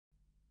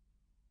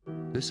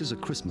This is a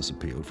Christmas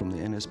appeal from the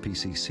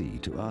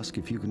NSPCC to ask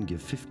if you can give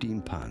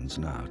 £15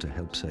 now to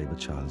help save a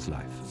child's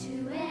life.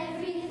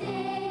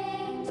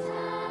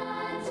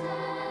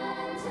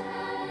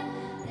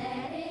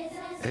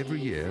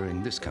 Every year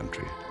in this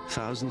country,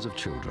 thousands of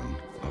children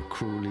are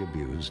cruelly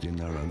abused in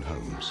their own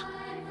homes.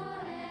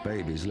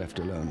 Babies left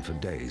alone for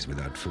days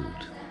without food.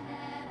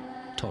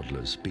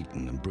 Toddlers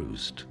beaten and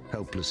bruised,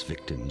 helpless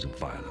victims of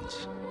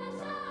violence.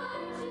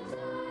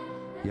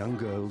 Young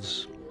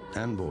girls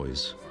and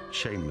boys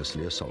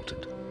shamelessly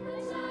assaulted.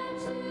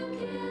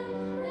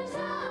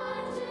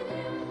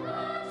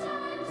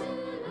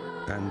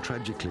 And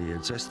tragically,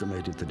 it's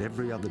estimated that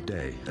every other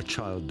day a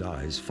child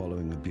dies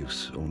following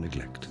abuse or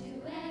neglect.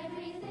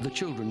 The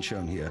children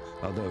shown here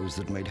are those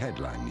that made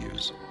headline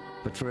news,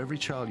 but for every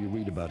child you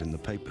read about in the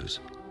papers,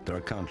 there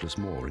are countless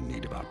more in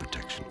need of our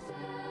protection.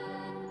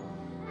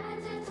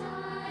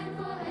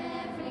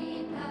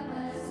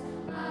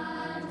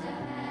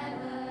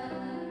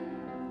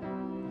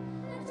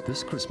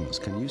 This Christmas,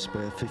 can you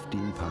spare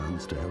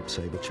 £15 to help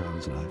save a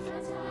child's life?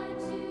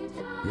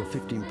 Your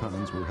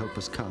 £15 will help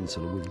us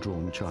counsel a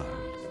withdrawn child.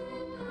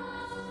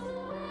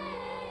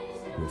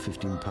 Your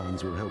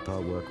 £15 will help our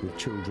work with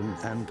children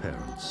and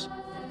parents.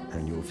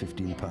 And your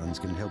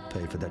 £15 can help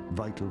pay for that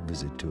vital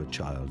visit to a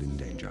child in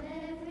danger.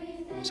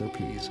 So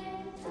please,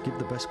 give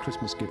the best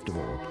Christmas gift of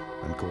all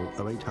and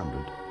call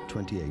 0800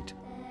 28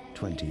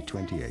 20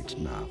 28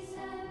 now.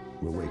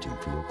 We're waiting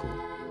for your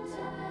call.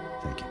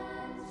 Thank you.